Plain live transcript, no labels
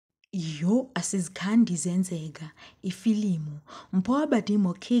Yo asizikandi zenzeka ifilimu.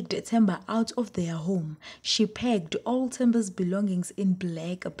 Mphowabadimo kicked Themba out of their home. She packed all Themba's belongings in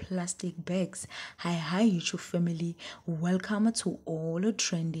black plastic bags. Hi YouTube family, welcome to All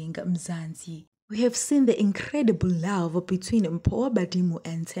Trending Mzansi. We have seen the incredible love between Mphowabadimo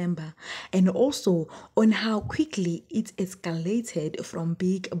and Themba, and also on how quickly it escalated from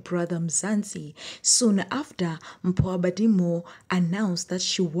Big Brother Mzansi. Soon after, Mphowabadimo announced that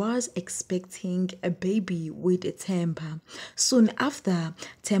she was expecting a baby with Themba. Soon after,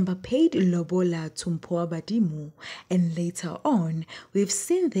 Themba paid lobola to Mphowabadimo, and later on, we've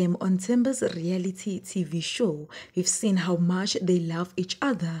seen them on Themba's reality TV show. We've seen how much they love each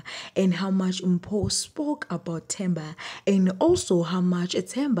other and how much Mpho spoke about Themba, and also how much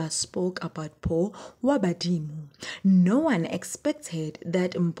Themba spoke about Mphowabadimo. No one expected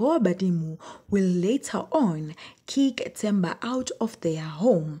that Mphowabadimo will later on kick Themba out of their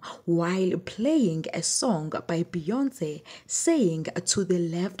home while playing a song by Beyonce saying to the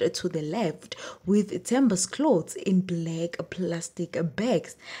left with Themba's clothes in black plastic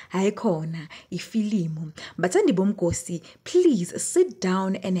bags. Hayikhona ifilimu. Bathandi bomkosi, please sit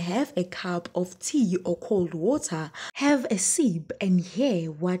down and have a cup of tea or cold water. Have a sip and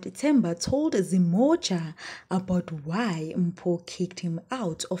hear what Themba told Zimoja about why Mpho kicked him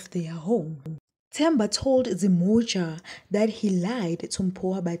out of their home. Themba told Zimoja that he lied to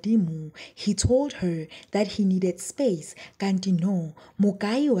Mphowabadimo. He told her that he needed space. Kanti no,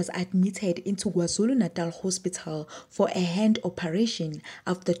 Mugai was admitted into KwaZulu-Natal Hospital for a hand operation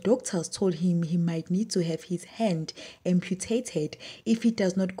after doctors told him he might need to have his hand amputated if he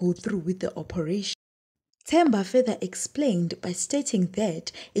does not go through with the operation. Themba further explained by stating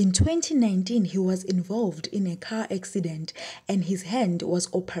that in 2019 he was involved in a car accident and his hand was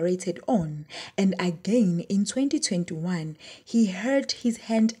operated on, and again in 2021 he hurt his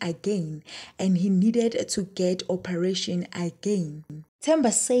hand again and he needed to get operation again.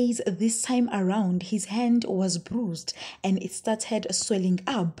 Themba says this time around his hand was bruised and it started swelling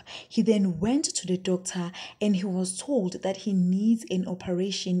up. He then went to the doctor and he was told that he needs an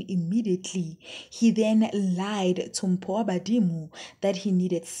operation immediately. He then lied to Mphowabadimo that he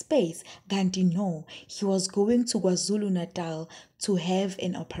needed space. Kanti no, he was going to KwaZulu-Natal to have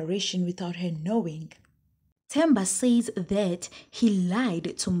an operation without her knowing. Themba says that he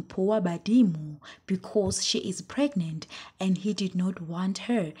lied to Mphowabadimo because she is pregnant and he did not want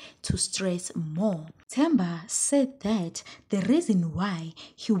her to stress more. Themba said that the reason why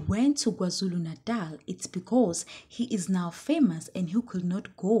he went to KwaZulu-Natal is because he is now famous and he could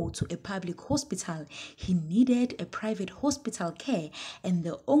not go to a public hospital. He needed a private hospital care, and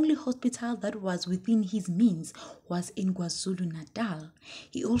the only hospital that was within his means was in KwaZulu-Natal.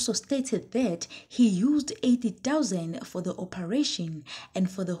 He also stated that he used 80,000 for the operation, and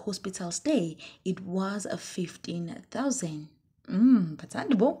for the hospital stay it was 15,000.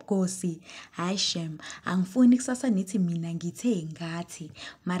 Bathandi bomkosi, hayi shem, angifuni kusasa nithi mina ngithe ngathi,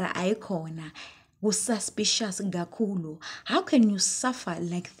 mara ayikhona suspicious kakhulu. How can you suffer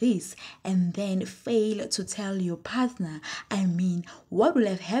like this and then fail to tell your partner? I mean, what would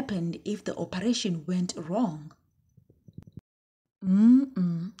have happened if the operation went wrong?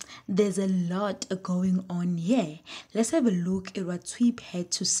 There's a lot going on here. Let's have a look at what Tweep had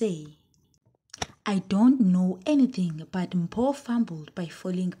to say. I don't know anything, but Mpho fumbled by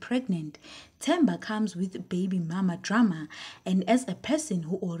falling pregnant. Themba comes with baby mama drama, and as a person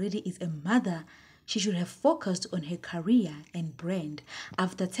who already is a mother, she should have focused on her career and brand.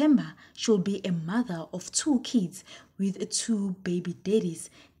 After Themba, she'll be a mother of 2 kids with 2 baby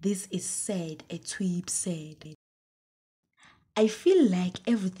daddies. This is sad, a Tweep said. I feel like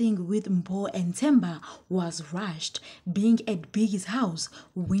everything with Mpho and Themba was rushed. Being at Biggie's house,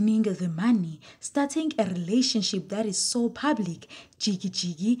 winning the money, starting a relationship that is so public,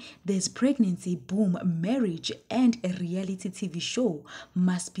 jiggy, there's pregnancy, boom, marriage, and a reality TV show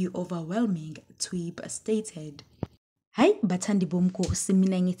must be overwhelming, Tweep stated. Hayi bathandi bomkosi,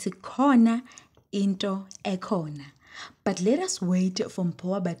 mina ngithi khona into ekhona. But let us wait for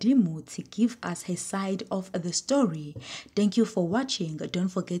Mphowabadimo to give us her side of the story. Thank you for watching. Don't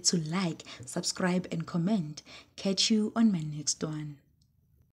forget to like, subscribe, and comment. Catch you on my next one.